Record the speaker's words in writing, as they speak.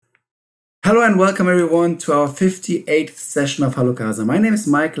Hello and welcome everyone to our 58th session of Hallo Casa. My name is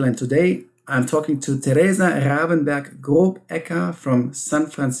Michael and today I'm talking to Teresa Ravenberg Grobecker from San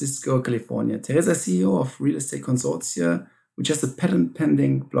Francisco, California. Teresa is CEO of Real Estate Consortia, which has a patent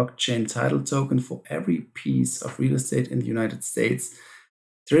pending blockchain title token for every piece of real estate in the United States.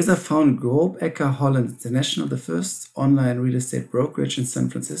 Teresa founded Grobecker Holland International, the first online real estate brokerage in San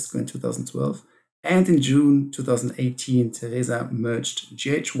Francisco in 2012. And in June 2018, Teresa merged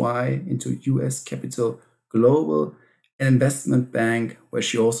GHY into US Capital Global, an investment bank where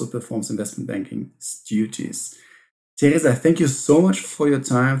she also performs investment banking duties. Teresa, thank you so much for your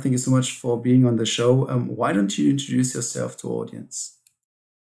time. Thank you so much for being on the show. Why don't you introduce yourself to our audience?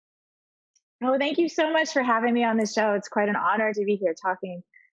 Oh, thank you so much for having me on the show. It's quite an honor to be here talking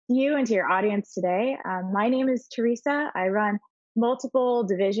to you and to your audience today. My name is Teresa. I run multiple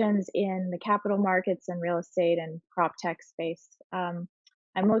divisions in the capital markets and real estate and prop tech space. I'm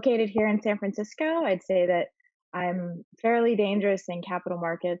located here in San Francisco. I'd say that I'm fairly dangerous in capital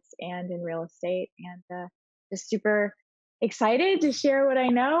markets and in real estate, and just super excited to share what I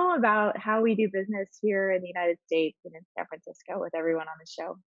know about how we do business here in the United States and in San Francisco with everyone on the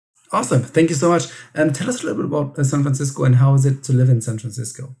show. Awesome. Thank you so much. Tell us a little bit about San Francisco and how is it to live in San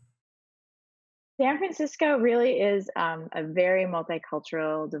Francisco? San Francisco really is a very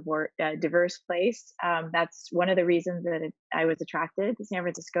multicultural, diverse place. That's one of the reasons that I was attracted to San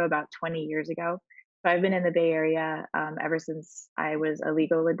Francisco about 20 years ago. So I've been in the Bay Area ever since I was a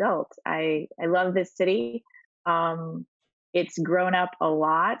legal adult. I love this city. Um, it's grown up a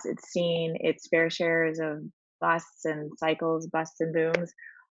lot. It's seen its fair shares of busts and cycles, busts and booms.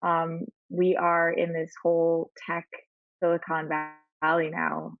 We are in this whole tech Silicon Valley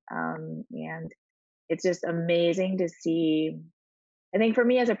now, and it's just amazing to see. I think for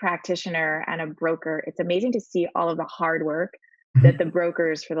me as a practitioner and a broker, it's amazing to see all of the hard work that Mhm. the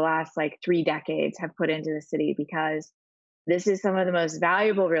brokers for the last like 3 decades have put into the city, because this is some of the most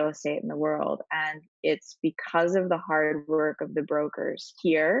valuable real estate in the world. And it's because of the hard work of the brokers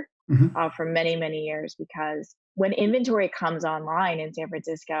here Mhm. for many, many years. Because when inventory comes online in San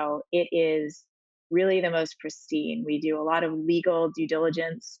Francisco, it is really the most pristine. We do a lot of legal due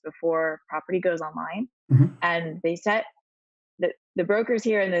diligence before property goes online, Mhm. and the brokers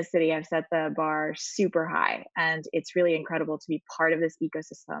here in this city have set the bar super high, and it's really incredible to be part of this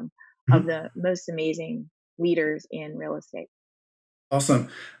ecosystem of Mhm. the most amazing leaders in real estate. Awesome.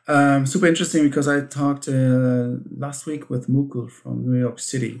 Super interesting because I talked last week with Mukul from New York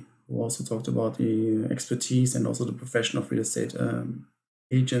City, who also talked about the expertise and also the profession of real estate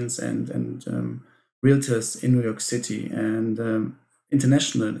agents and realtors in New York City and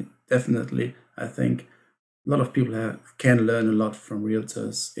internationally. Definitely, I think a lot of people can learn a lot from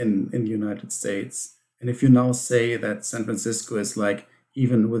realtors in the United States. And if you now say that San Francisco is like,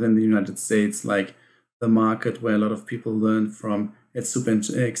 even within the United States, like the market where a lot of people learn from, it's super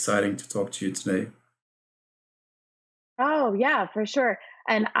exciting to talk to you today. Oh, yeah, for sure.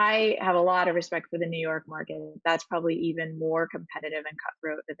 And I have a lot of respect for the New York market. That's probably even more competitive and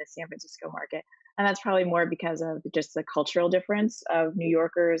cutthroat than the San Francisco market. And that's probably more because of just the cultural difference of New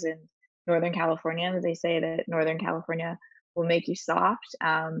Yorkers and Northern Californians. They say that Northern California will make you soft,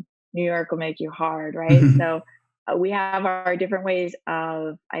 New York will make you hard, right? So we have our different ways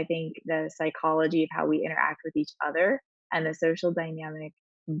of, I think, the psychology of how we interact with each other and the social dynamic.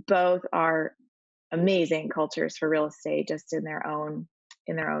 Both are amazing cultures for real estate, just in their own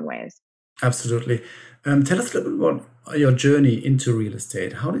ways. Absolutely. Tell us a little bit about your journey into real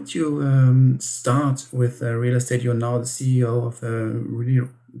estate. How did you start with real estate? You're now the CEO of a really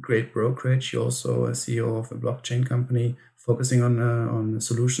great brokerage. You're also a CEO of a blockchain company focusing on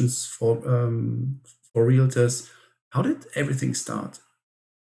solutions for realtors. How did everything start?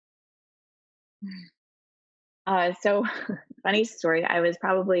 So funny story. I was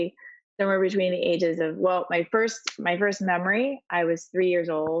probably somewhere between the ages of, well, my first memory. I was 3 years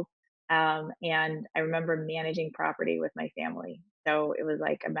old, and I remember managing property with my family. So it was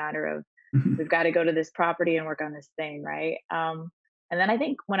like a matter of, Mhm. we've got to go to this property and work on this thing, right? And then I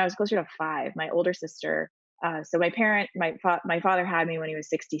think when I was closer to 5, my older sister. So my father had me when he was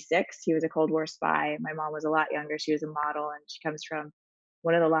 66. He was a Cold War spy. My mom was a lot younger. She was a model, and she comes from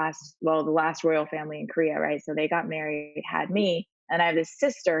one of the last, well, the last royal family in Korea, right? So they got married, had me, and I have this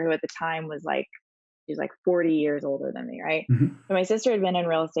sister who at the time was like, she's like 40 years older than me, right? Mhm. So my sister had been in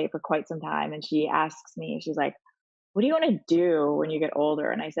real estate for quite some time, and she asks me, she's like, "What do you want to do when you get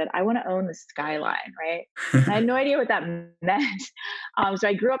older?" And I said, "I want to own the skyline," right? I had no idea what that meant. So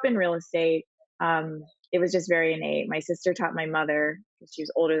I grew up in real estate. Um, it was just very innate. My sister taught my mother because she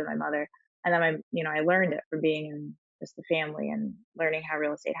was older than my mother, and then I learned it from being in just the family and learning how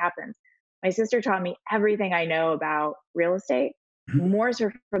real estate happens. my sister taught me everything I know about real estate, Mhm. more so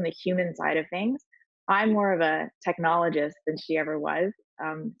from the human side of things. I'm more of a technologist than she ever was.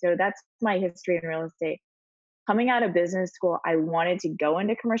 So that's my history in real estate. Coming out of business school, I wanted to go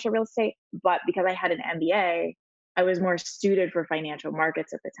into commercial real estate, but because I had an MBA, I was more suited for financial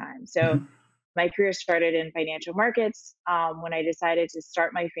markets at the time. So Mhm. my career started in financial markets. When I decided to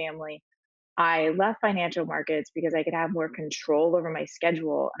start my family, I left financial markets because I could have more control over my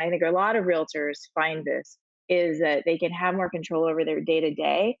schedule. And I think a lot of realtors find this is that they can have more control over their day to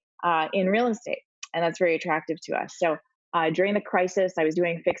day in real estate. And that's very attractive to us. So during the crisis, I was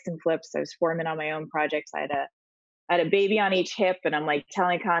doing fix and flips. I was foreman on my own projects. I had a baby on each hip, and I'm like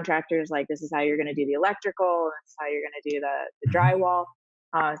telling contractors like, this is how you're going to do the electrical, and this is how you're going to do the Mhm. drywall.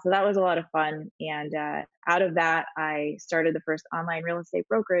 So that was a lot of fun. And out of that, I started the first online real estate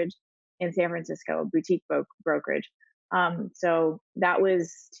brokerage in San Francisco, a boutique brokerage. So that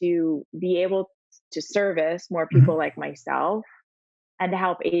was to be able to service more people Mhm. like myself and to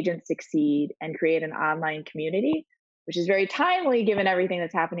help agents succeed and create an online community, which is very timely given everything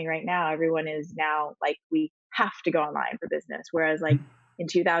that's happening right now. Everyone is now like, we have to go online for business. Whereas, like, Mhm. in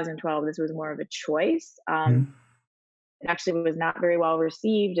 2012, this was more of a choice. Mhm. It actually was not very well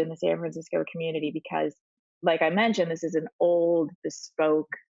received in the San Francisco community because, like I mentioned, this is an old,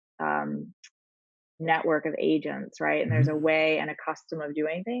 bespoke um, network of agents, right? And there's a Mhm. way and a custom of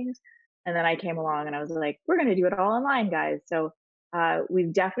doing things. And then I came along and I was like, we're going to do it all online, guys. So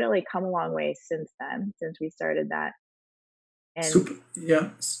we've definitely come a long way since then, since we started that. And Super,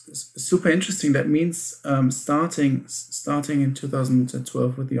 yeah, super interesting. That means starting in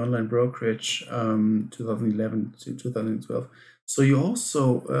 2012 with the online brokerage, 2011 to 2012. So you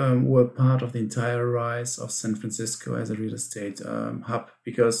also were part of the entire rise of San Francisco as a real estate hub,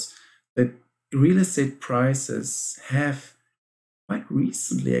 because the real estate prices have quite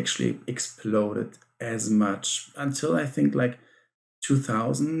recently actually exploded as much. Until I think like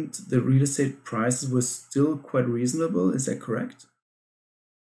 2000, the real estate prices were still quite reasonable. Is that correct?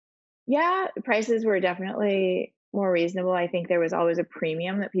 yeah, prices were definitely more reasonable. I think there was always a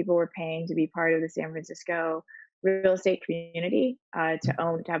premium that people were paying to be part of the San Francisco real estate community,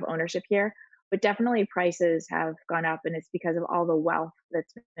 to have ownership here. But definitely prices have gone up, and it's because of all the wealth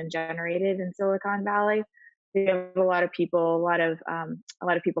that's been generated in Silicon Valley. We have a lot of people, a lot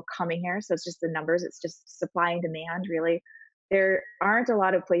of people coming here. So it's just the numbers. It's just supply and demand. Really, there aren't a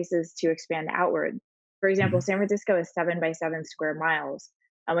lot of places to expand outward. For example, Mhm. San Francisco is 7 by 7 square miles,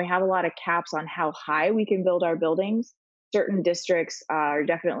 and we have a lot of caps on how high we can build our buildings. Certain districts are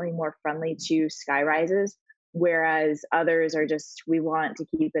definitely more friendly to sky rises, whereas others are just, we want to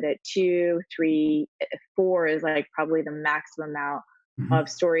keep it at two, three, four is like probably the maximum amount Mhm. of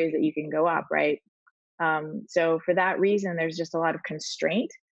stories that you can go up, right? So for that reason, there's just a lot of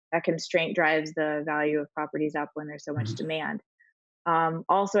constraint. That constraint drives the value of properties up when there's so much Mhm. demand.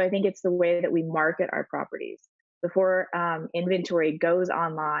 Also, I think it's the way that we market our properties. Before inventory goes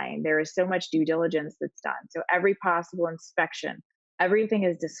online, there is so much due diligence that's done. So every possible inspection, everything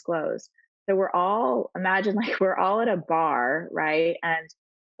is disclosed. So we're all, imagine like we're all at a bar, right? And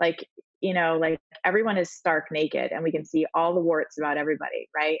like, like everyone is stark naked and we can see all the warts about everybody,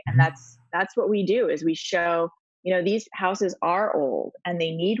 right? And Mhm. that's what we do is we show, these houses are old and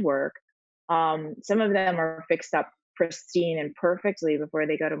they need work. Some of them are fixed up pristine and perfectly before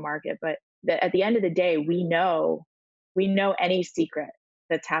they go to market. But at the end of the day, we know any secret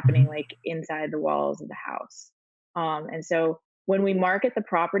that's happening Mhm. like inside the walls of the house. And so when we market the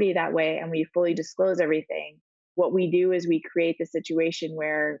property that way and we fully disclose everything, what we do is we create the situation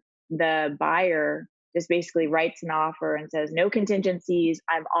where the buyer just basically writes an offer and says, no contingencies,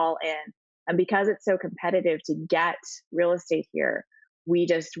 I'm all in. And because it's so competitive to get real estate here, we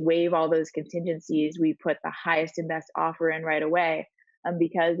just waive all those contingencies. We put the highest and best offer in right away. And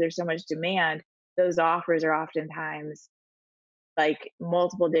because there's so much demand, those offers are oftentimes like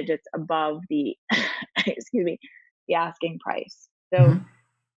multiple digits above the excuse me, the asking price. So Mhm.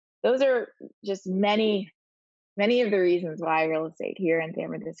 those are just many of the reasons why real estate here in San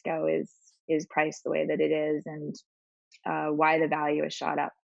Francisco is priced the way that it is, and why the value is shot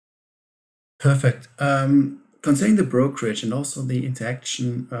up. Perfect. Concerning the brokerage and also the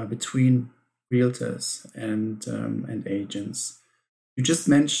interaction between realtors and agents, you just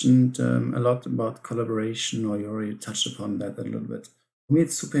mentioned a lot about collaboration, or you already touched upon that a little bit. For me,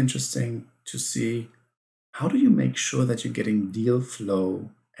 it's super interesting to see how do you make sure that you're getting deal flow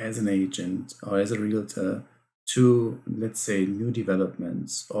as an agent or as a realtor to, let's say, new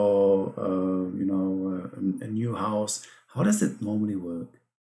developments or a new house. How does it normally work?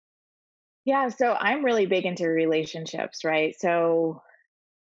 Yeah, so I'm really big into relationships, right? So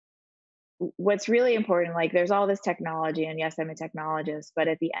what's really important, like there's all this technology, and yes, I'm a technologist, but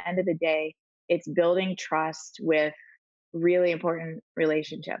at the end of the day, it's building trust with really important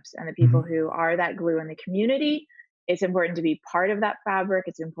relationships and the people Mhm. who are that glue in the community. It's important to be part of that fabric.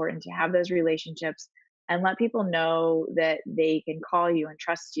 It's important to have those relationships and let people know that they can call you and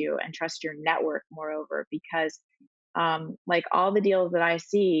trust your network, moreover, because like all the deals that I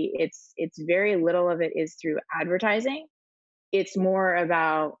see, it's very little of it is through advertising. It's more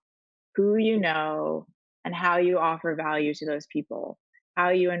about who you know and how you offer value to those people, how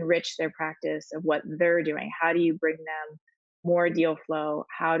you enrich their practice of what they're doing, how do you bring them more deal flow,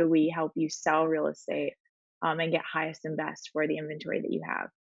 how do we help you sell real estate, and get highest and best for the inventory that you have.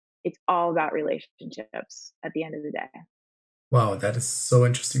 It's all about relationships at the end of the day. Wow, that is so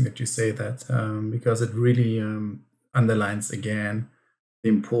interesting that you say that, because it really underlines again the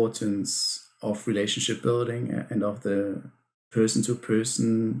importance of relationship building and of the person to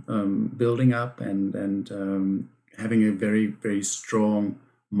person building up and having a very, very strong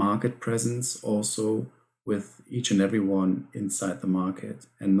market presence also with each and every one inside the market,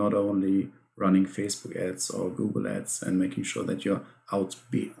 and not only running Facebook ads or Google ads and making sure that you're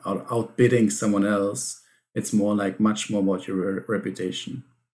outbidding someone else. It's more like much more about your reputation.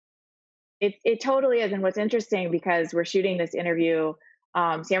 It totally is, and what's interesting because we're shooting this interview,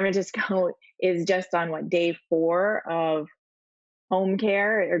 San Francisco is just on what, day 4 of home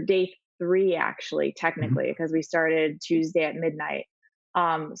care, or day 3 actually, Mhm. technically, because we started Tuesday at midnight.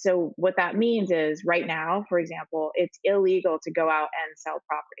 So what that means is right now, for example, it's illegal to go out and sell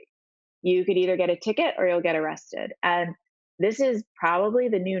property. You could either get a ticket or you'll get arrested. And this is probably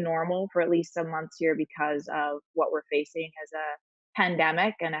the new normal for at least some months here because of what we're facing as a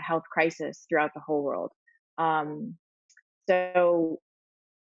pandemic and a health crisis throughout the whole world. Um, so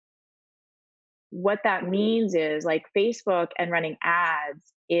what that means is like Facebook and running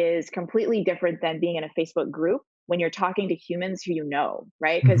ads is completely different than being in a Facebook group when you're talking to humans who you know,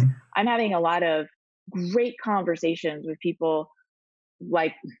 right? Because Mhm. I'm having a lot of great conversations with people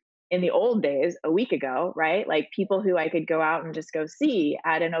like in the old days, a week ago, right? Like people who I could go out and just go see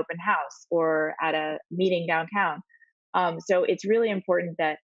at an open house or at a meeting downtown. So it's really important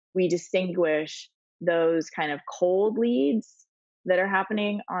that we distinguish those kind of cold leads that are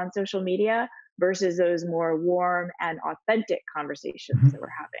happening on social media versus those more warm and authentic conversations that we're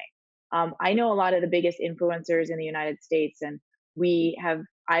Mhm. having. I know a lot of the biggest influencers in the United States, and we have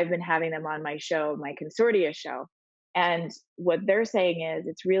I've been having them on my show, my Consortia show, and what they're saying is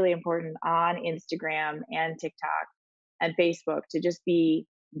it's really important on Instagram and TikTok and Facebook to just be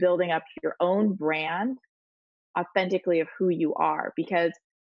building up your own brand authentically of who you are, because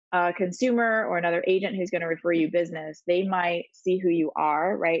a consumer or another agent who's going to refer you business, they might see who you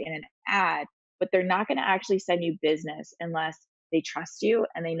are, right, in an ad, but they're not going to actually send you business unless they trust you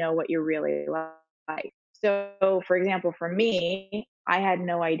and they know what you're really like. So, for example, for me, I had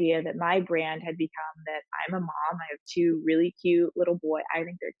no idea that my brand had become that I'm a mom. I have 2 really cute little boy. I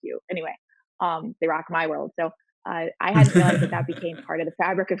think they're cute. Anyway, they rock my world. So I hadn't realized that that became part of the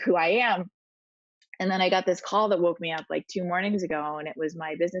fabric of who I am. And then I got this call that woke me up like 2 mornings ago, and it was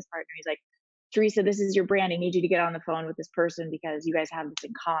my business partner. He's like, "Teresa, this is your brand. I need you to get on the phone with this person because you guys have this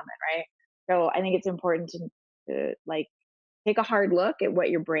in common, right?" So I think it's important to like take a hard look at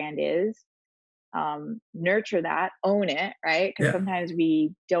what your brand is, nurture that, own it, right? Because Yeah, sometimes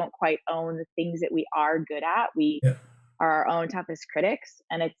we don't quite own the things that we are good at. We yeah, are our own toughest critics,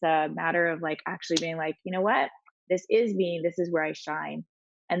 and it's a matter of like actually being like, you know what, this is me, this is where I shine,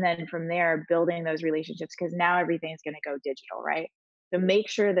 and then from there building those relationships, because now everything's going to go digital, right? So make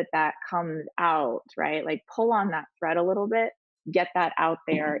sure that that comes out, right? Like pull on that thread a little bit, get that out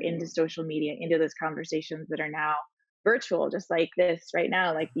there into social media, into those conversations that are now virtual, just like this right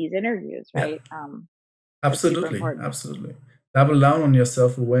now, like these interviews, yeah. right? That's super Absolutely, important. absolutely. Double down on your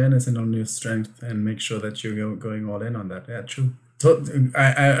self awareness and on your strength, and make sure that you're going all in on that. Yeah, true.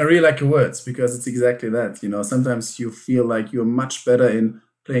 I really like your words because it's exactly that. You know, sometimes you feel like you're much better in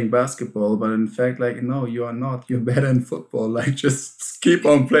playing basketball, but in fact, like, no, you are not. You're better in football. Like, just keep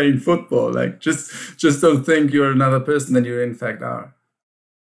on playing football. Like, just don't think you're another person than you in fact are.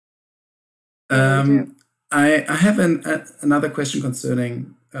 Totally true. I have another question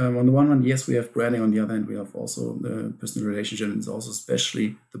concerning, on the one hand, yes, we have branding. On the other hand, we have also the personal relationship, and also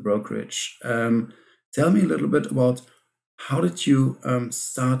especially the brokerage. Tell me a little bit about how did you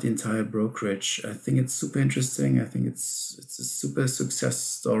start the entire brokerage? I think it's super interesting. I think it's a super success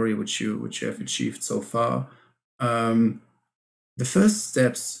story which you have achieved so far. Um, the first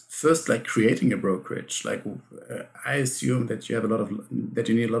steps, first like creating a brokerage, like I assume that you have a lot of that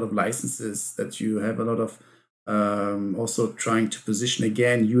you need a lot of licenses, that you have a lot of also trying to position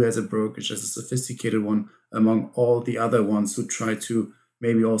again you as a brokerage as a sophisticated one among all the other ones who try to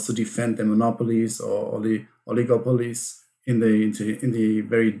maybe also defend their monopolies or oligopolies in the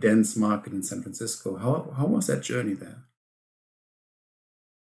very dense market in San Francisco. How was that journey there?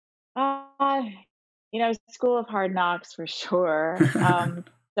 Uh, School of Hard Knocks for sure.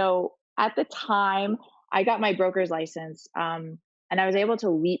 So at the time, I got my broker's license, and I was able to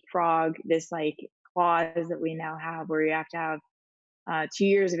leapfrog this like clause that we now have, where you have to have 2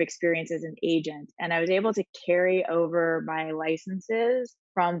 years of experience as an agent. And I was able to carry over my licenses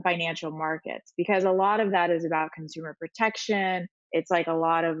from financial markets because a lot of that is about consumer protection. It's like a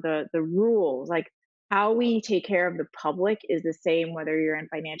lot of the rules, like how we take care of the public is the same whether you're in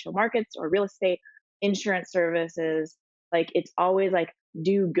financial markets or real estate, insurance services. Like it's always like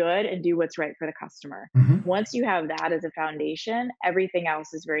do good and do what's right for the customer. Hmm. Once you have that as a foundation, everything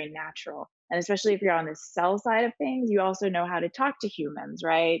else is very natural. And especially if you're on the sell side of things, you also know how to talk to humans,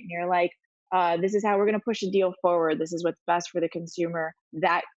 right? And you're like, this is how we're going to push a deal forward. This is what's best for the consumer.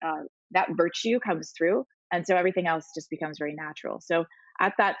 That virtue comes through, and so everything else just becomes very natural. So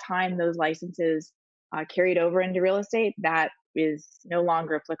at that time, those licenses carried over into real estate. That is no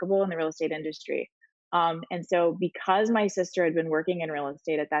longer applicable in the real estate industry. And so because my sister had been working in real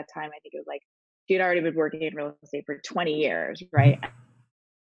estate at that time, I think it was like she had already been working in real estate for 20 years, right? Hmm.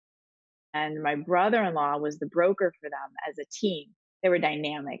 And my brother-in-law was the broker for them as a team. They were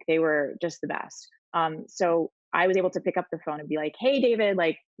dynamic. They were just the best. So I was able to pick up the phone and be like, "Hey, David,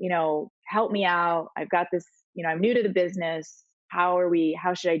 like, help me out. I've got this. I'm new to the business. How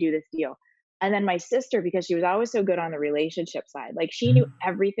should I do this deal?" And then my sister, because she was always so good on the relationship side, like she knew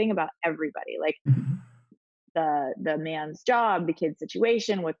everything about everybody, like Hmm. the man's job, the kid's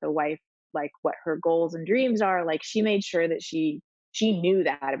situation, with the wife, like what her goals and dreams are. Like she made sure that she knew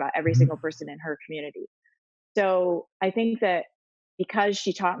that about every single Hmm. person in her community. So I think that because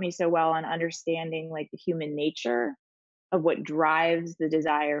she taught me so well on understanding like the human nature of what drives the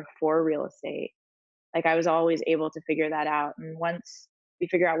desire for real estate, like I was always able to figure that out. And once we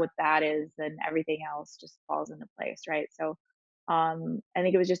figure out what that is, then everything else just falls into place, right? So I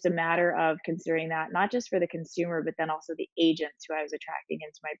think it was just a matter of considering that not just for the consumer, but then also the agents who I was attracting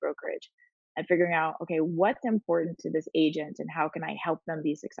into my brokerage, and figuring out, okay, what's important to this agent and how can I help them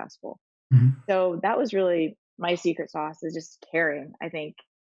be successful. Hmm. So that was really my secret sauce, is just caring. I think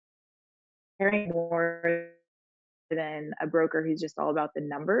caring more than a broker who's just all about the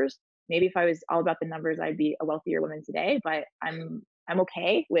numbers. Maybe if I was all about the numbers, I'd be a wealthier woman today, but I'm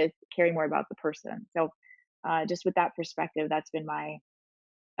okay with caring more about the person. So just with that perspective, that's been my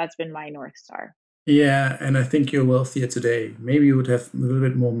North Star. Yeah, and I think you're wealthier today. Maybe you would have a little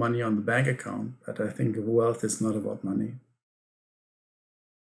bit more money on the bank account, but I think wealth is not about money.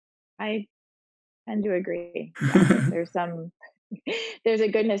 I tend to agree. Yes, there's a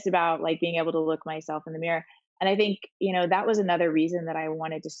goodness about like being able to look myself in the mirror. And I think, that was another reason that I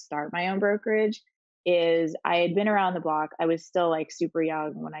wanted to start my own brokerage. Is I had been around the block. I was still like super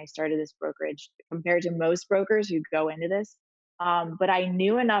young when I started this brokerage compared to most brokers who go into this. But I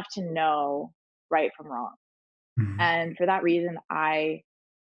knew enough to know right from wrong. Mhm. And for that reason, my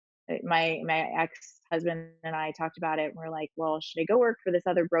ex-husband and I talked about it, and we're like, well, should I go work for this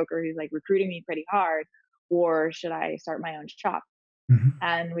other broker who's like recruiting me pretty hard, or should I start my own shop? Mhm.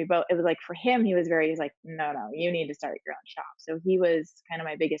 And we both, it was like for him, he's like, no, no, you need to start your own shop. So he was kind of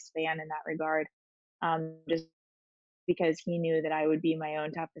my biggest fan in that regard, just because he knew that I would be my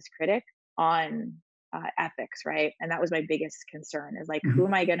own toughest critic on ethics, right? And that was my biggest concern, is like, who Mhm.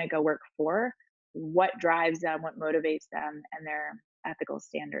 am I going to go work for? What drives them? What motivates them and their ethical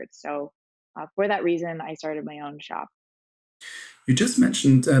standards? So for that reason, I started my own shop. You just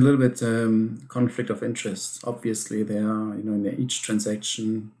mentioned a little bit conflict of interest. Obviously, there are, in each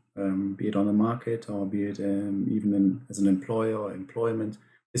transaction, be it on the market or be it even as an employer or employment,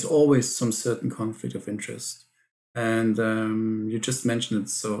 there's always some certain conflict of interest. And you just mentioned it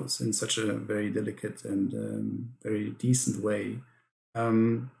so in such a very delicate and very decent way.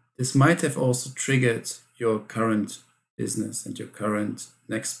 This might have also triggered your current business and your current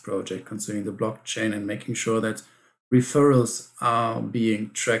next project concerning the blockchain and making sure that referrals are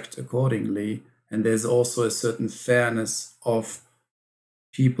being tracked accordingly. And there's also a certain fairness of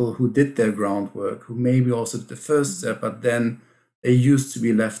people who did their groundwork, who maybe also did the first Mhm. step, but then they used to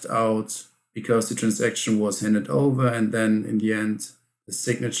be left out because the transaction was handed over. And then in the end, the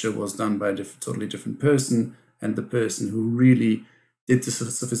signature was done by a totally different person. And the person who really did the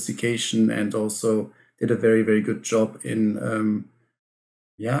sophistication and also did a very, very good job in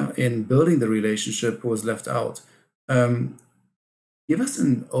building the relationship was left out. Um, Give us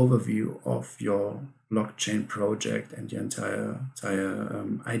an overview of your blockchain project and the entire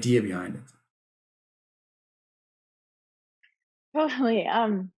idea behind it. Totally.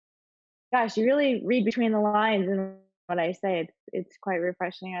 Gosh, you really read between the lines in what I say. It's quite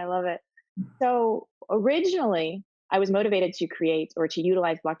refreshing. I love it. So originally, I was motivated to create or to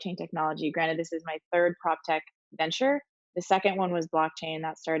utilize blockchain technology. Granted, this is my third prop tech venture. The second one was blockchain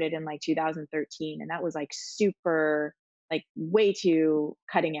that started in like 2013, and that was like super, like way too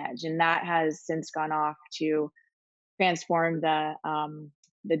cutting edge. And that has since gone off to transform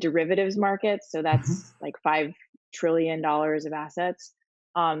the derivatives market. So Mhm. that's like $5 trillion of assets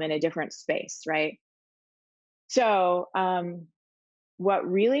in a different space, right? So what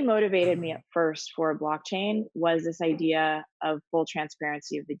really motivated me at first for blockchain was this idea of full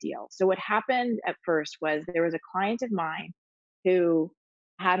transparency of the deal. So what happened at first was there was a client of mine who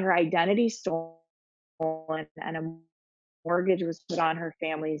had her identity stolen and a mortgage was put on her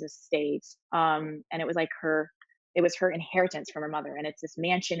family's estate. And it was like it was her inheritance from her mother. And it's this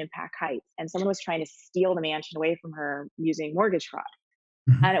mansion in Pack Heights. And someone was trying to steal the mansion away from her using mortgage fraud.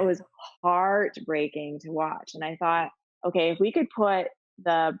 And Mhm. it was heartbreaking to watch. And I thought, okay, if we could put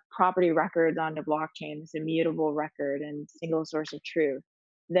the property records onto blockchain, this immutable record and single source of truth,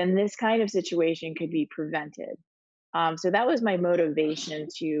 then this kind of situation could be prevented. So that was my motivation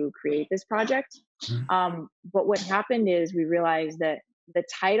to create this project. Mhm. But what happened is we realized that the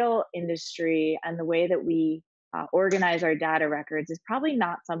title industry and the way that we organize our data records is probably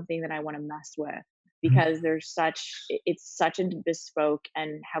not something that I want to mess with Mhm. because it's such a bespoke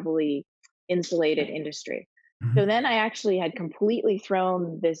and heavily insulated industry. So Mhm. then I actually had completely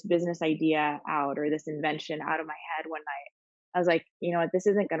thrown this business idea out or this invention out of my head one night. I was like, you know what, this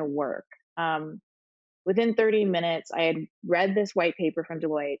isn't going to work. Um, Within 30 minutes, I had read this white paper from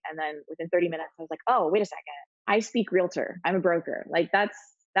Deloitte, and then within 30 minutes, I was like, "Oh, wait a second. I speak realtor. I'm a broker. Like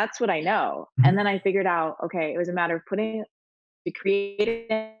that's what I know." And Mhm. then I figured out, okay, it was a matter of putting to create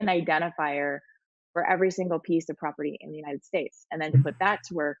an identifier for every single piece of property in the United States, and then to put that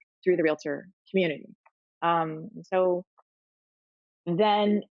to work through the realtor community. So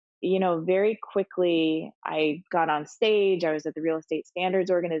then, very quickly, I got on stage. I was at the Real Estate Standards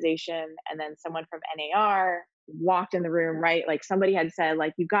Organization, and then someone from NAR walked in the room, right? Like somebody had said,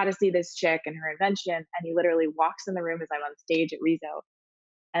 like, you've got to see this chick and her invention. And he literally walks in the room as I'm on stage at Rezo.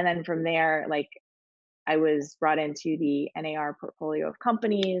 And then from there, like, I was brought into the NAR portfolio of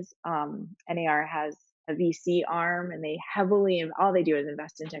companies. NAR has a VC arm, and all they do is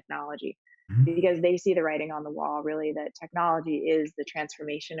invest in technology Mhm. because they see the writing on the wall, really, that technology is the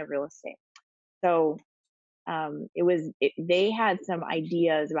transformation of real estate. So they had some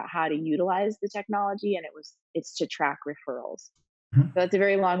ideas about how to utilize the technology, and it's to track referrals. Mhm. So that's a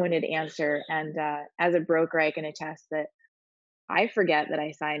very long-winded answer. And as a broker, I can attest that I forget that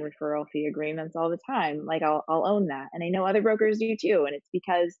I sign referral fee agreements all the time. Like I'll own that. And I know other brokers do too. And it's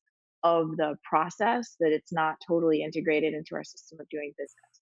because of the process that it's not totally integrated into our system of doing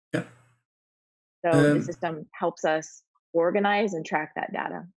business. Yeah. So the Um, system helps us organize and track that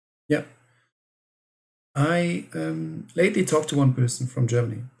data. yeah. I lately talked to one person from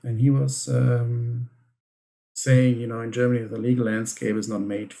Germany, and he was saying, in Germany, the legal landscape is not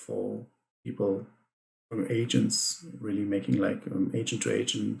made for people, for agents, really making like agent to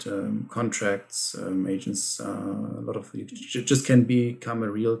agent contracts. Agents, a lot of just can become a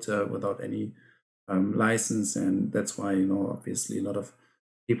realtor without any license, and that's why obviously a lot of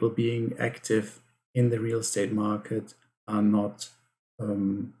people being active in the real estate market are not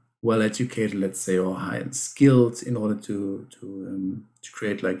well educated, let's say, or high skilled in order to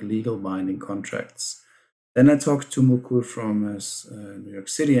create like legal binding contracts. Then I talked to Mukul from New York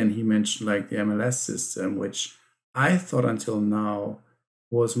City, and he mentioned like the MLS system, which I thought until now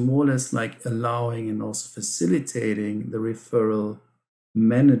was more or less like allowing and also facilitating the referral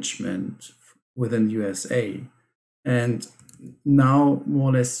management within USA. And now, more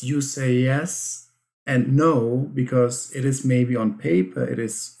or less, you say yes and no because it is maybe on paper it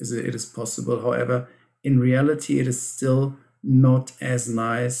is possible. However, in reality, it is still not as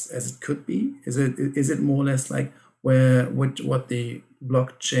nice as it could be. Is it more or less like where what the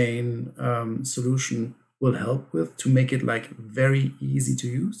blockchain solution will help with to make it like very easy to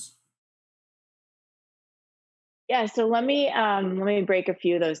use? Yeah, so let me break a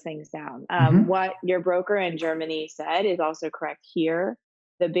few of those things down. Hmm. What your broker in Germany said is also correct here.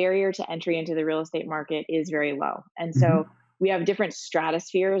 The barrier to entry into the real estate market is very low, and so Hmm. we have different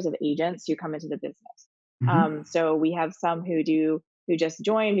stratospheres of agents who come into the business. Hmm. So we have some who just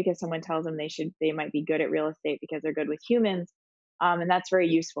join because someone tells them they might be good at real estate because they're good with humans. And that's very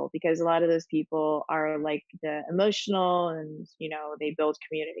useful because a lot of those people are like the emotional and, they build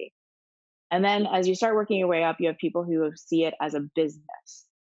community. And then as you start working your way up, you have people who see it as a business.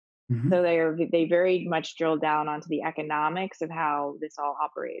 So Hmm. they very much drill down onto the economics of how this all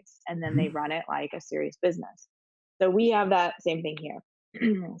operates, and then they Hmm. run it like a serious business. So we have that same thing here.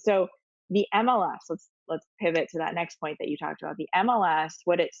 So the MLS, let's pivot to that next point that you talked about. The MLS,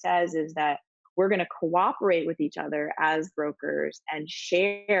 what it says is that we're going to cooperate with each other as brokers and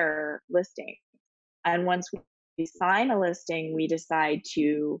share listings. And once we sign a listing, we decide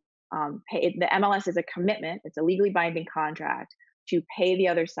to pay. The MLS is a commitment; it's a legally binding contract to pay the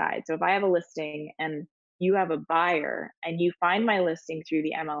other side. So if I have a listing and you have a buyer and you find my listing through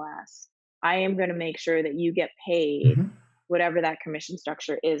the MLS, I am going to make sure that you get paid Hmm. whatever that commission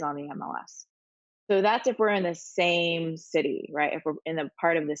structure is on the MLS. So that's if we're in the same city, right? If we're in the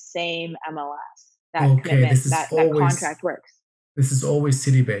part of the same MLS, that Okay, commitment, that contract works. this is always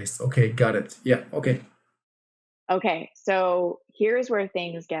city based. Okay, got it. Yeah. Okay. Okay, so here's where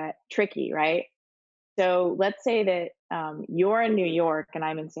things get tricky, right? So let's say that you're in New York and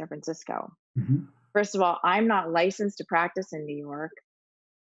I'm in San Francisco. Hmm. First of all, I'm not licensed to practice in New York.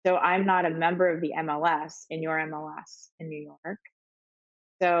 So I'm not a member of the MLS in your MLS in New York.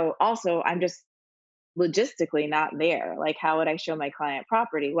 So also, I'm just logistically not there. Like, how would I show my client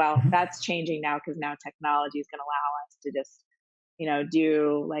property? Well, Hmm. that's changing now because now technology is going to allow us to just,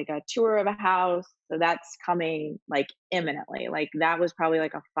 do like a tour of a house. So that's coming like imminently. Like, that was probably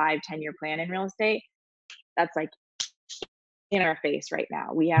like a 5, 10 year plan in real estate. That's like in our face right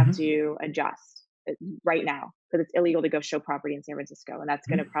now. We have Hmm. to adjust right now because it's illegal to go show property in San Francisco, and that's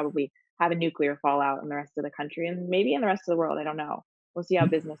going to probably have a nuclear fallout in the rest of the country and maybe in the rest of the world. I don't know. We'll see how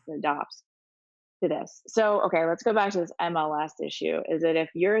business adopts to this. So, okay, let's go back to this MLS issue. Is that if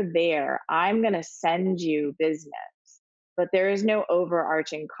you're there, I'm going to send you business, but there is no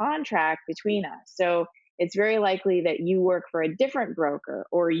overarching contract between us. So it's very likely that you work for a different broker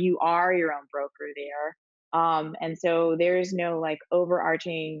or you are your own broker there. And so there's no like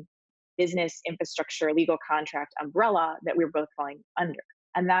overarching business infrastructure legal contract umbrella that we're both falling under.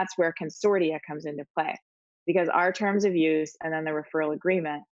 And that's where consortia comes into play because our terms of use and then the referral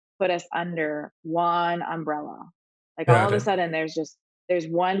agreement put us under one umbrella. Like all Got of a it. sudden there's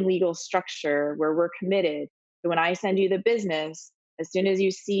one legal structure where we're committed. So when I send you the business, as soon as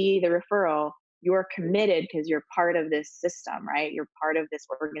you see the referral, you're committed because you're part of this system, right? You're part of this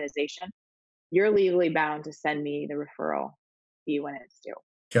organization. You're legally bound to send me the referral fee when it's due.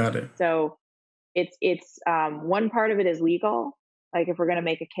 Got it. So it's one part of it is legal. Like if we're gonna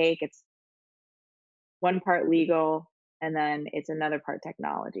make a cake, it's one part legal, and then it's another part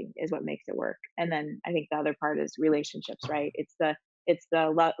technology is what makes it work. And then I think the other part is relationships, right? It's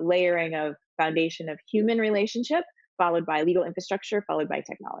the layering of foundation of human relationship followed by legal infrastructure followed by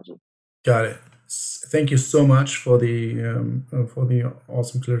technology. Got it. Thank you so much for the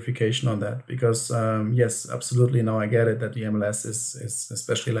awesome clarification on that. Because yes, absolutely. Now I get it that the MLS is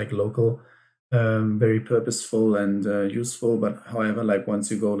especially like local, very purposeful and useful. But however, like once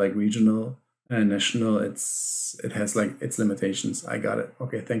you go like regional and national, it has like its limitations. I got it.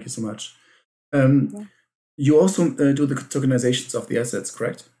 Okay, thank you so much. Um, Yeah. you also do the tokenizations of the assets,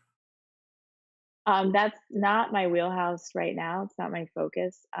 correct? That's not my wheelhouse right now. It's not my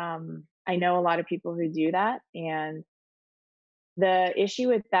focus. I know a lot of people who do that, and the issue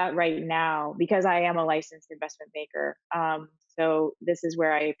with that right now, because I am a licensed investment banker, so this is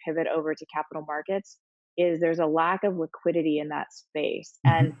where I pivot over to capital markets, is there's a lack of liquidity in that space.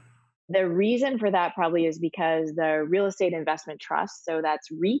 And Hmm. the reason for that probably is because the real estate investment trust, so that's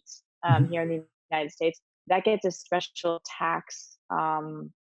REIT Hmm. here in the United States, that gets a special tax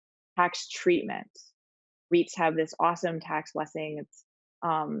treatment. REITs have this awesome tax blessing.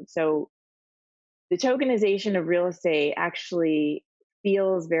 So the tokenization of real estate actually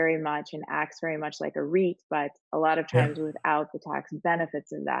feels very much and acts very much like a REIT, but a lot of Yeah. times without the tax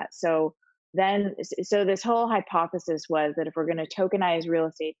benefits of that. So this whole hypothesis was that if we're going to tokenize real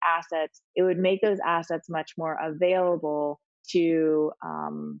estate assets, it would make those assets much more available to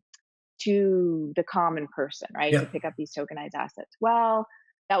the common person, right? Yeah. To pick up these tokenized assets. Well,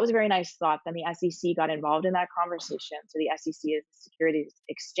 that was a very nice thought. Then the SEC got involved in that conversation. So the SEC is the Securities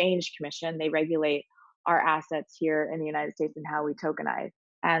Exchange Commission. They regulate our assets here in the United States and how we tokenize.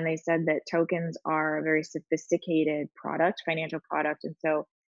 And they said that tokens are a very sophisticated product, financial product. And so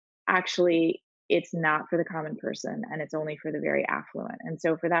actually, it's not for the common person and it's only for the very affluent. And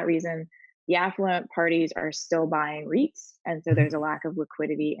so for that reason, the affluent parties are still buying REITs. And so there's a Mhm. lack of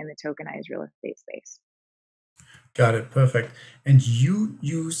liquidity in the tokenized real estate space. Got it. Perfect. And you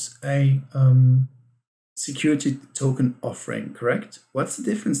use a security token offering, correct? What's the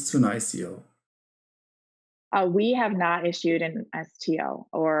difference to an ICO? We have not issued an STO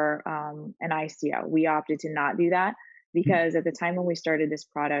or an ICO. We opted to not do that because at the time when we started this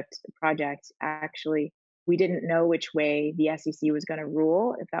project, actually, we didn't know which way the SEC was going to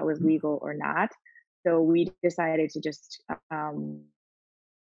rule, if that was legal or not. So we decided to just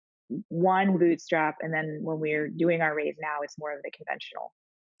one bootstrap, and then when we're doing our raise now, it's more of the conventional,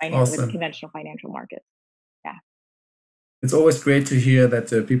 with Awesome. conventional financial markets. Yeah. It's always great to hear that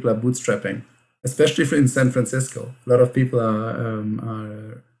people are bootstrapping, especially in San Francisco. A lot of people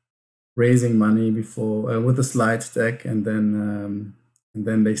are raising money before with a slide deck, and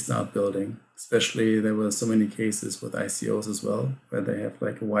then they start building. Especially there were so many cases with ICOs as well, where they have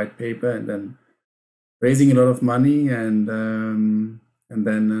like a white paper and then raising a lot of money and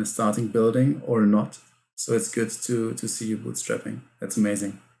then starting building or not. So it's good to see you bootstrapping. That's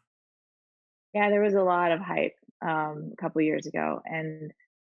amazing. Yeah, there was a lot of hype a couple years ago, and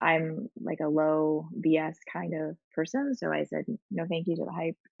I'm like a low BS kind of person, so I said no, thank you to the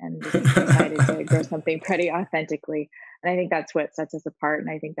hype, and just decided to grow something pretty authentically. And I think that's what sets us apart, and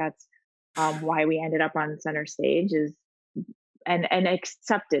I think that's why we ended up on center stage is and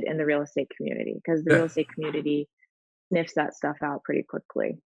accepted in the real estate community because the Yeah. real estate community sniffs that stuff out pretty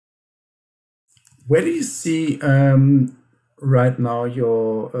quickly. Where do you see right now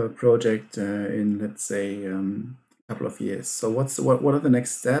your project in, let's say, a couple of years? So what are the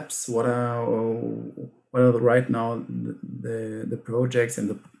next steps? What are right now the projects and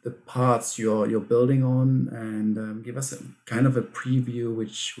the parts you're building on? And give us a kind of a preview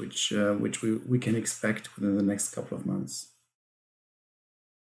which we can expect within the next couple of months.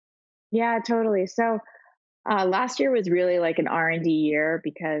 Yeah, totally. So last year was really like an R&D year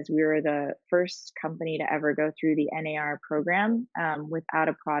because we were the first company to ever go through the NAR program without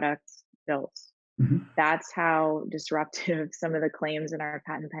a product built. Mhm. That's how disruptive some of the claims in our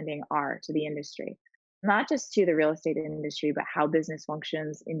patent pending are to the industry. Not just to the real estate industry, but how business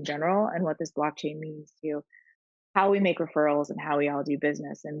functions in general and what this blockchain means to how we make referrals and how we all do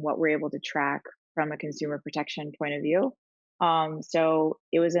business and what we're able to track from a consumer protection point of view. So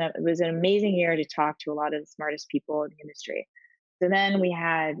it was an amazing year to talk to a lot of the smartest people in the industry. So then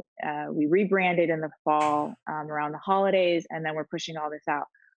we rebranded in the fall around the holidays, and then we're pushing all this out.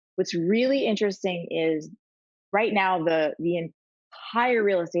 What's really interesting is right now the entire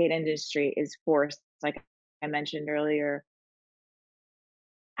real estate industry is forced, like I mentioned earlier,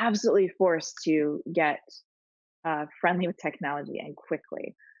 absolutely forced to get friendly with technology and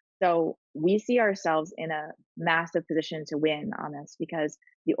quickly. So we see ourselves in a massive position to win on this because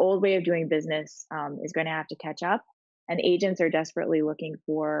the old way of doing business is going to have to catch up, and agents are desperately looking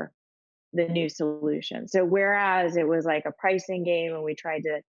for the new solution. So whereas it was like a pricing game and we tried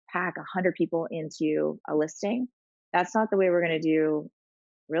to pack 100 people into a listing, that's not the way we're going to do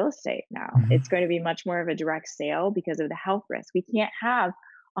real estate now. Mhm. It's going to be much more of a direct sale because of the health risk. We can't have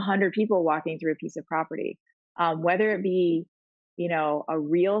 100 people walking through a piece of property, whether it be, a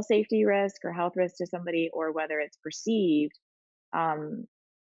real safety risk or health risk to somebody, or whether it's perceived. Um,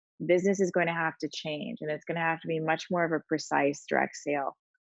 Business is going to have to change, and it's going to have to be much more of a precise direct sale.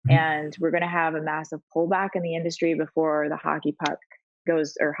 Mhm. And we're going to have a massive pullback in the industry before the hockey puck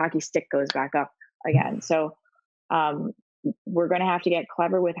goes or hockey stick goes back up again. So um, we're going to have to get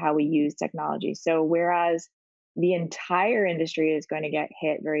clever with how we use technology. So whereas the entire industry is going to get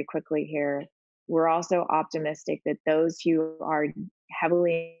hit very quickly here, we're also optimistic that those who are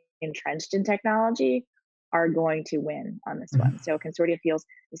heavily entrenched in technology are going to win on this Mhm. one. So Consortia feels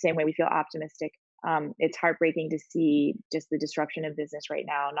the same way. We feel optimistic. It's heartbreaking to see just the disruption of business right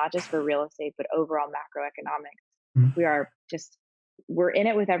now, not just for real estate, but overall macroeconomic. Mhm. We are just we're in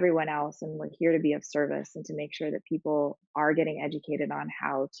it with everyone else, and we're here to be of service and to make sure that people are getting educated on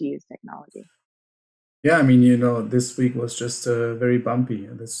how to use technology. Yeah, I mean, this week was just very bumpy.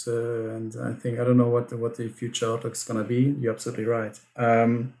 And I think I don't know what the future outlook's gonna be. You're absolutely right.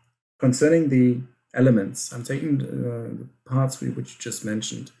 Concerning the elements, I'm taking the parts which you just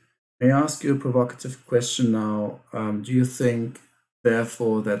mentioned. May I ask you a provocative question now? Do you think,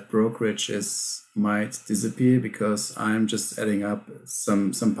 therefore, that brokerages might disappear? Because I'm just adding up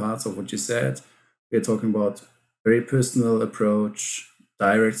some parts of what you said. We're talking about very personal approach,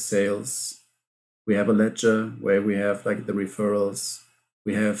 direct sales. We have a ledger where we have like the referrals.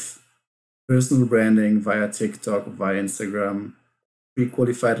 We have personal branding via TikTok, via Instagram,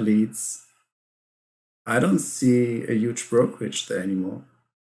 pre-qualified leads. I don't see a huge brokerage there anymore.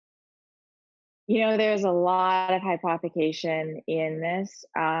 There's a lot of hypothecation in this.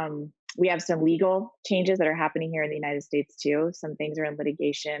 We have some legal changes that are happening here in the United States too. Some things are in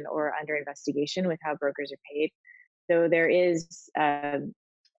litigation or under investigation with how brokers are paid. So there is,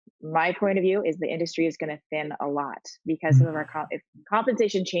 my point of view is the industry is going to thin a lot because some of our if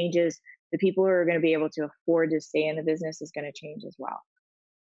compensation changes, the people who are going to be able to afford to stay in the business is going to change as well.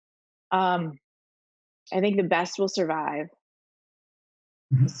 I think the best will survive,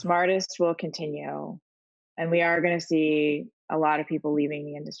 the smartest will continue, and we are going to see a lot of people leaving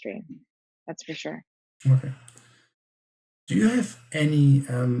the industry. That's for sure. Okay. Do you have any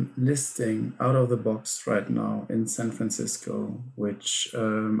listing out of the box right now in San Francisco, which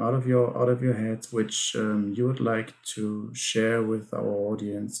out of your head, which you would like to share with our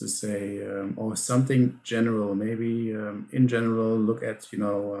audience to say, or something general, maybe in general, look at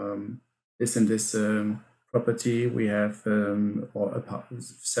this and this property we have,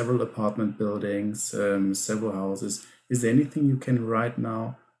 several apartment buildings, several houses. Is there anything you can right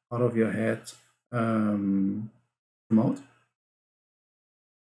now out of your head promote?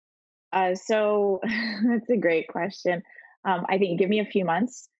 So that's a great question. I think give me a few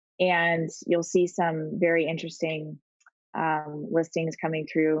months and you'll see some very interesting listings coming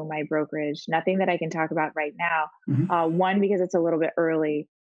through my brokerage. Nothing that I can talk about right now. One, because it's a little bit early.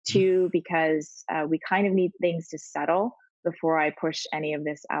 Two, because we kind of need things to settle before I push any of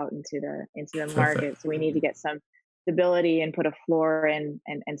this out into the market. So we need to get some stability and put a floor in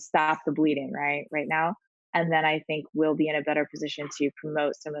and stop the bleeding right now. And then I think we'll be in a better position to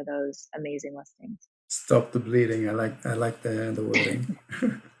promote some of those amazing listings. Stop the bleeding. I like the wording.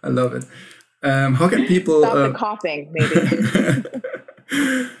 I love it. How can people stop the coughing? Maybe.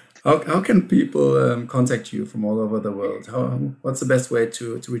 How can people contact you from all over the world? What's the best way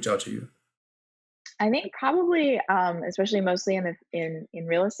to reach out to you? I think probably, especially mostly in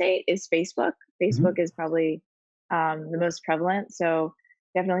real estate, is Facebook. Facebook is probably the most prevalent. So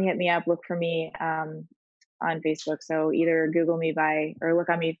definitely hit me up. Look for me on Facebook. So either Google me or look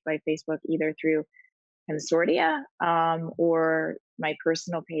on me by Facebook, either through Consortia or my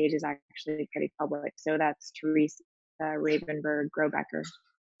personal page is actually pretty public. So that's Teresa Ravenberg Grobecker.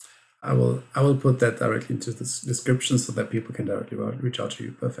 I will put that directly into the description so that people can directly reach out to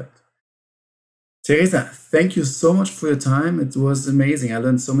you. Perfect. Teresa, thank you so much for your time. It was amazing. I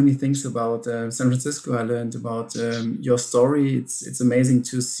learned so many things about San Francisco. I learned about your story. It's amazing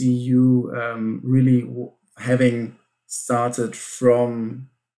to see you really having started from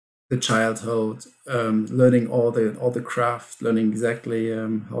the childhood, learning all the craft, learning exactly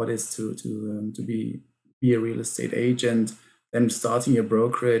how it is to be a real estate agent, then starting your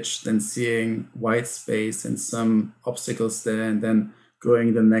brokerage, then seeing white space and some obstacles there, and then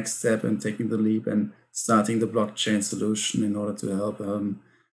going the next step and taking the leap and starting the blockchain solution in order to help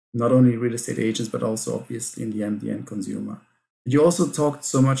not only real estate agents, but also obviously in the end consumer. You also talked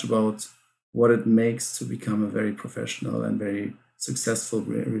so much about what it makes to become a very professional and very successful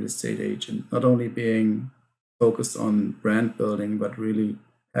real estate agent, not only being focused on brand building, but really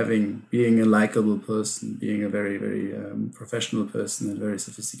being a likable person, being a very, very professional person and very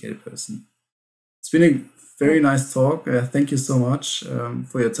sophisticated person. It's been a very nice talk. Thank you so much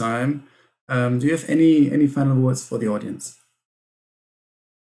for your time. Do you have any final words for the audience?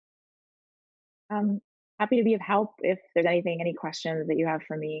 Happy to be of help if there's any questions that you have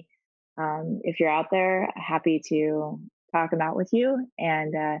for me. If you're out there, happy to talk them out with you.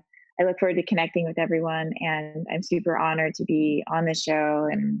 And I look forward to connecting with everyone. And I'm super honored to be on the show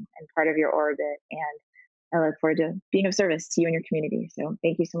and part of your orbit. And I look forward to being of service to you and your community. So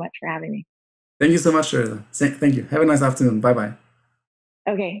thank you so much for having me. Thank you so much, Teresa. Thank you. Have a nice afternoon. Bye-bye.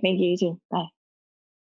 Okay. Thank you. You too. Bye.